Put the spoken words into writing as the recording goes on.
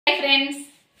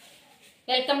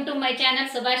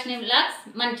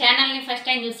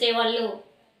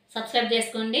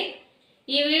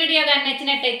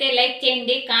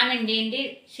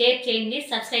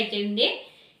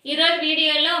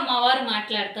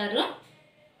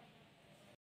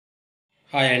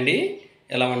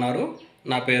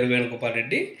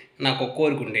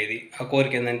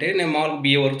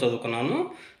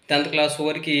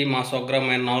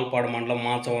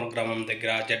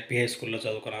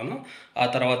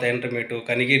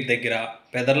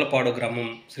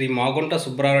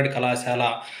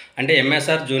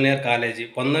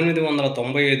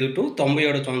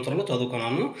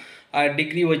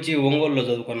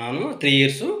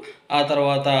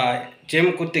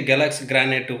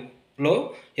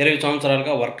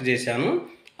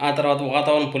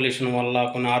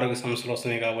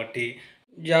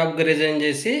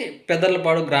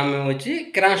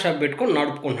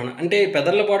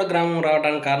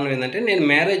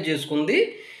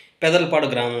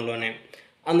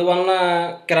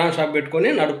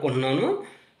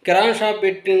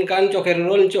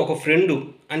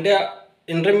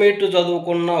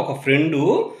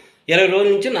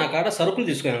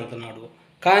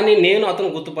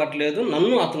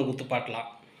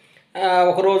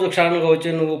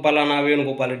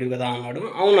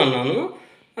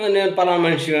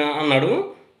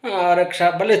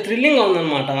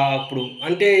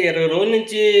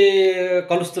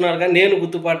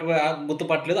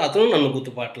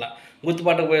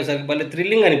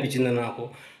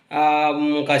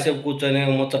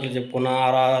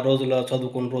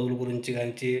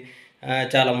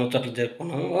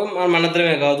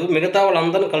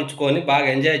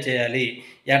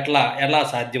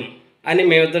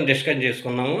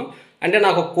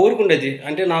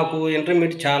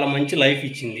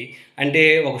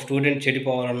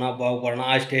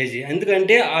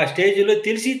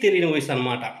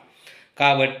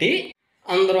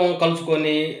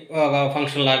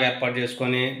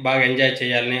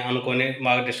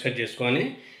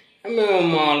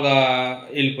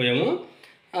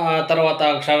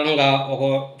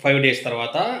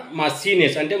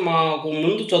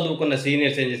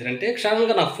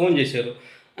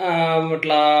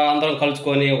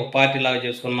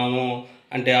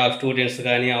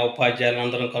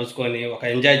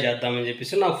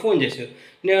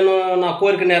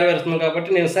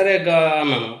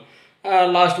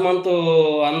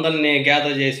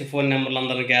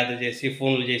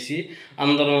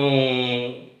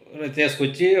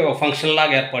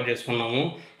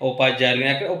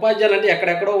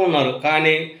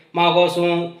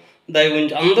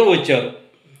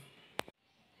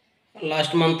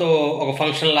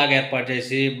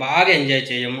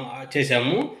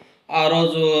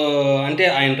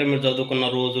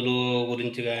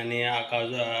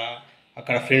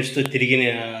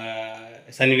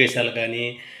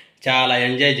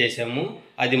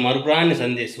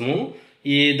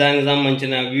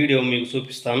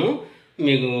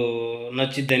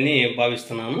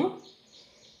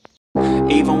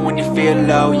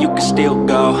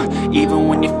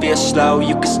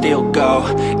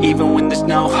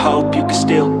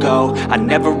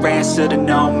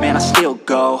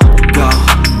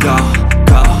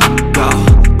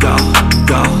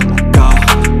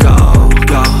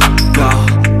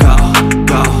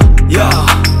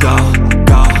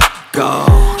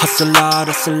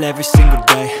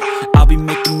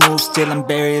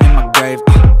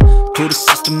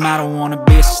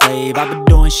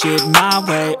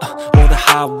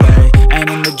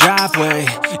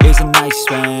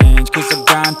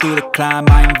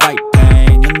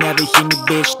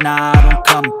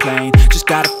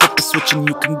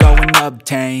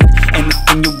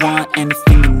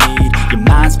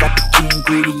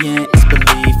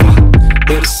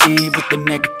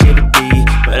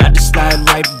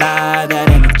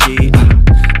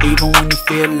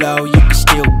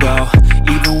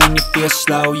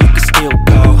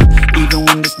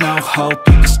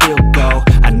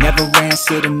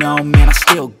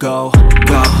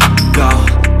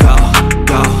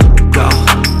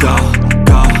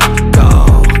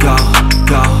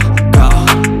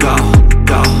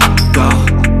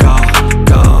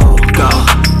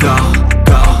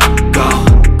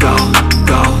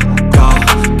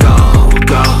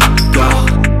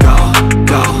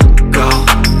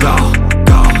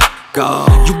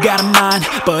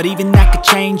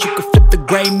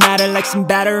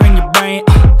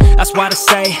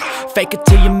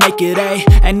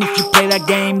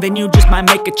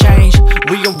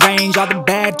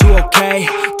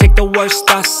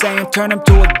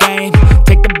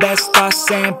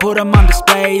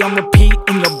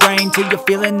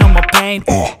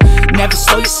never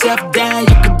slow yourself down,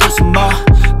 you can do some more.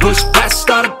 Push past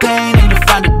all the pain and you'll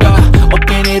find a door.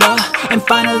 Open it up and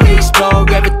finally explore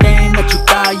everything that you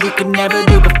thought you could never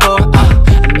do before.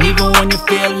 And even when you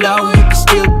feel low, you can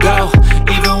still go.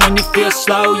 Even when you feel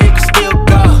slow, you can still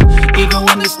go. Even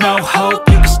when there's no hope,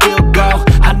 you can still go.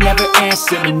 I never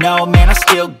answer to no, man, I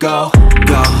still go.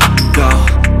 Go, go,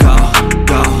 go, go,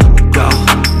 go, go,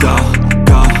 go,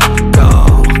 go, go,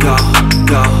 go,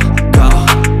 go, go,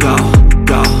 go,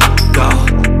 go, go,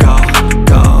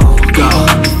 go, go.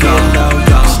 Feel low, you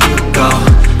can still go.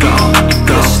 Go,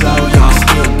 go slow, you can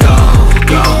still go.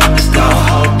 Go, there's no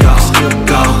hope, you can still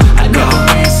go. I never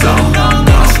answer to no, man,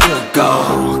 I still go.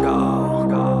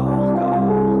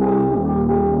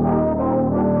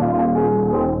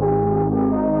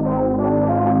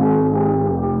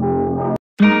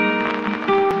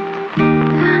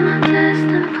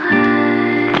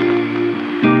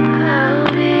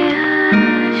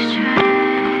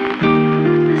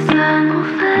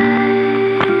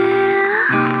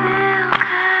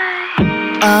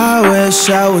 I wish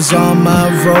I was on my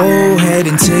road,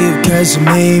 heading to you cause you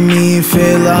made me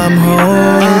feel I'm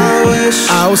home. I wish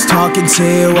I was talking to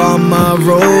you on my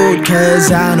road,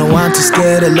 cause I know I'm too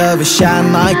scared to love and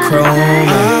shine like chrome.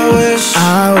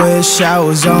 I wish I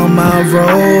was on my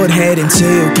road, heading to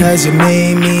you cause you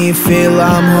made me feel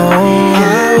I'm home.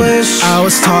 I wish I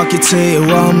was talking to you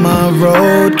on my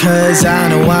road, cause I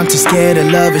know I'm too scared to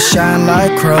love and shine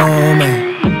like chrome.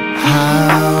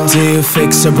 How do you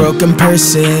fix a broken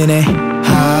person, eh?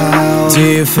 How do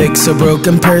you fix a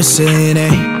broken person, eh?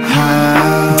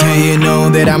 How do you know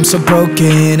that I'm so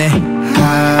broken, eh?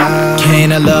 How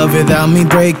can I love without me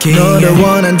breaking? 너를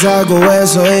원한다고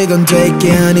해서 이건 될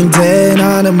게 아닌데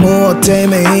나는 무엇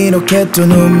때문에 이렇게 또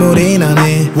눈물이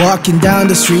나네. Walking down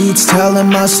the streets telling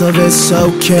myself it's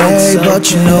okay,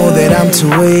 but you know that I'm too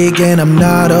weak and I'm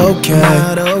not okay.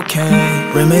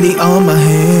 Remedy on my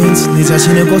hands, 네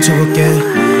자신을 고쳐볼게.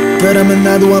 그러면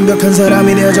나도 완벽한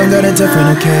사람이 되어 정도는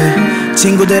different, okay.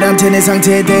 친구들한테 내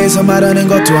상태에 대해서 말하는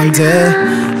것도 안 돼.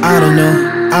 I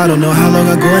don't know how long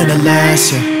I'm going to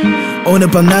last, yeah. 오늘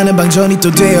밤 나는 방전이 또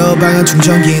되어 방한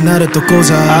충전기에 나를 또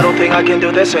꽂아. I don't think I can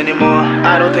do this anymore.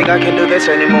 I don't think I can do this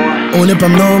anymore. 오늘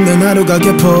밤 너 없는 하루가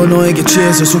깊어 너에게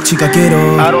취해서 숙취가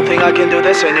길어. I don't think I can do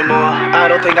this anymore. I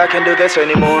don't think I can do this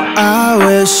anymore. I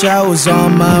wish I was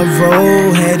on my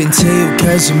road, heading to you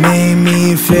cause you made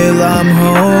me feel I'm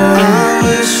home. I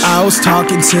wish I was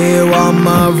talking to you on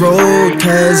my road,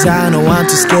 cause I know I'm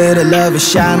too scared to love and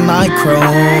shine like chrome.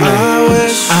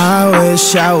 I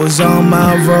wish I was on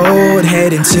my road,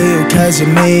 heading to you cause you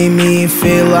made me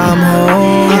feel I'm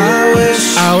home. I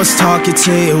wish I was talking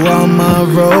to you on my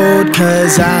road,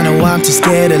 cause I know I'm too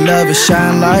scared to love and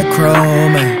shine like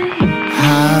chrome.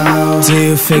 How do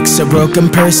you fix a broken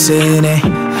person, eh?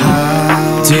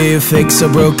 How do you fix a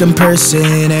broken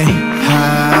person, eh?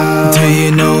 How do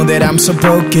you know that I'm so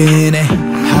broken, eh?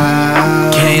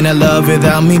 How can I love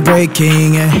without me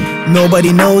breaking, eh?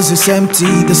 Nobody knows it's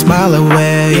empty, the smile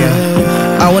away,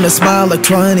 yeah. I wanna smile like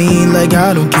 20, like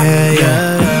I don't care,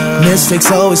 yeah.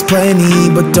 Mistakes always plenty,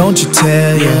 but don't you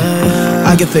tell, yeah.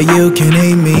 I get that you can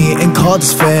hate me and call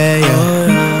this fair,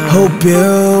 yeah. Hope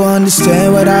you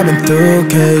understand what I've been through,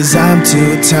 cause I'm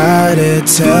too tired to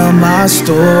tell my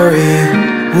story.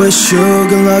 Wish you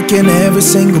good luck in every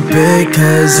single bit,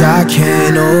 cause I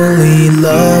can only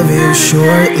love you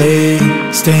shortly.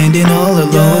 Standing all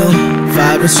alone,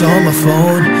 vibrates on my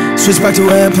phone. Switch back to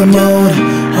airplane mode,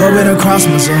 orbit across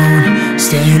my zone.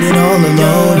 Standing all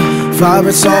alone,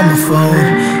 vibrates on my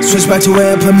phone. Switch back to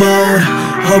airplane mode,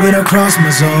 orbit across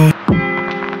my zone.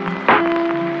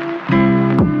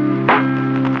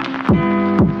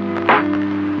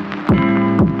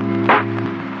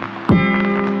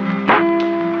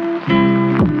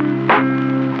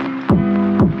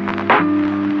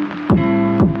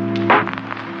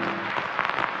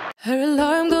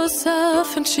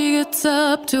 And she gets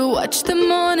up to watch the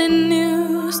morning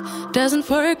news. Doesn't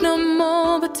work no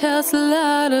more, but tells a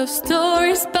lot of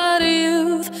stories about her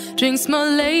youth. Drinks more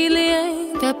lately,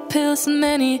 ain't got pills in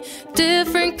many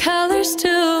different colors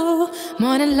too.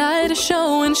 Morning light is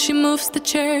showing, she moves the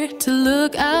chair to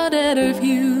look out at her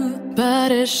view.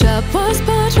 But her shop was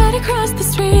built right across the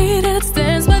street, and it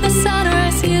stands where the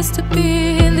sunrise used to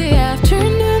be. In the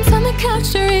afternoons on the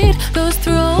couch to read, goes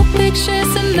through old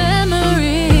pictures and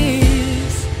memories.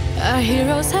 Our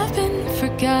heroes have been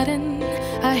forgotten,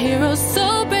 our heroes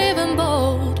so brave and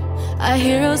bold. Our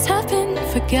heroes have been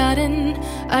forgotten,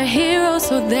 our heroes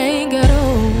so they got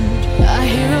old. Our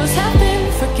heroes have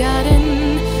been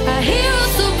forgotten, our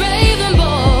heroes so brave and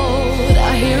bold.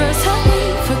 Our heroes have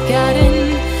been forgotten,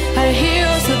 our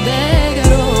heroes so they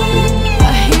got old.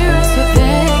 Our heroes so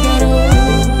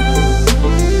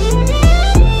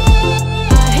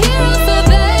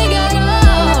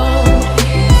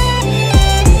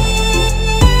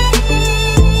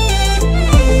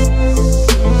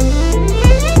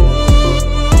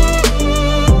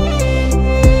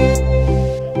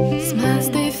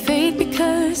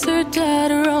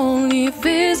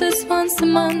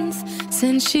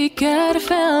Since she got a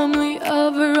family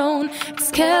of her own,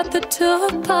 it's kept the two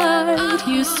apart.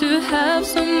 Used to have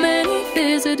so many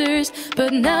visitors,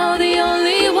 but now the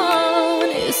only one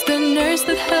is the nurse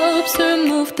that helps her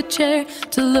move the chair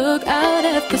to look out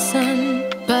at the sun.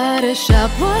 But a shop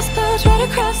was built right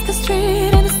across the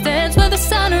street, and it stands where the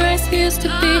sunrise used to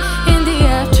be. In the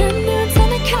afternoons on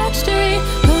the couch to read,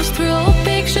 goes through old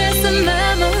pictures and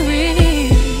memories.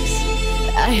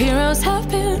 Our heroes have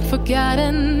been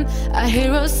forgotten, our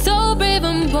heroes so brave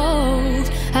and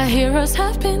bold. Our heroes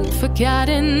have been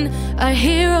forgotten, our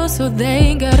heroes so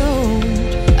they got old.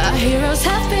 Our heroes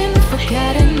have been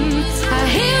forgotten, our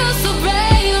heroes so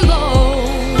brave and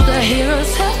bold. Our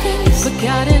heroes have been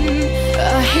forgotten,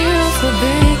 our heroes so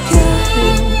they got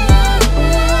old.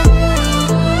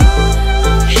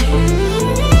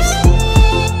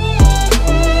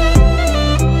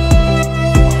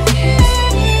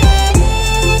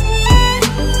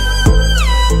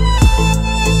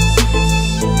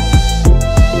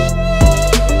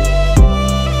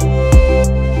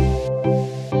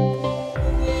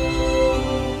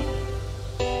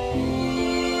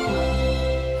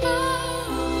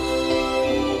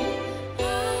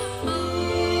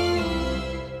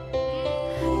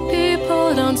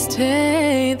 Don't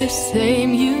stay the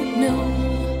same, you know.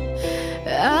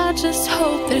 I just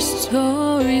hope their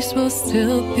stories will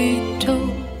still be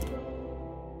told.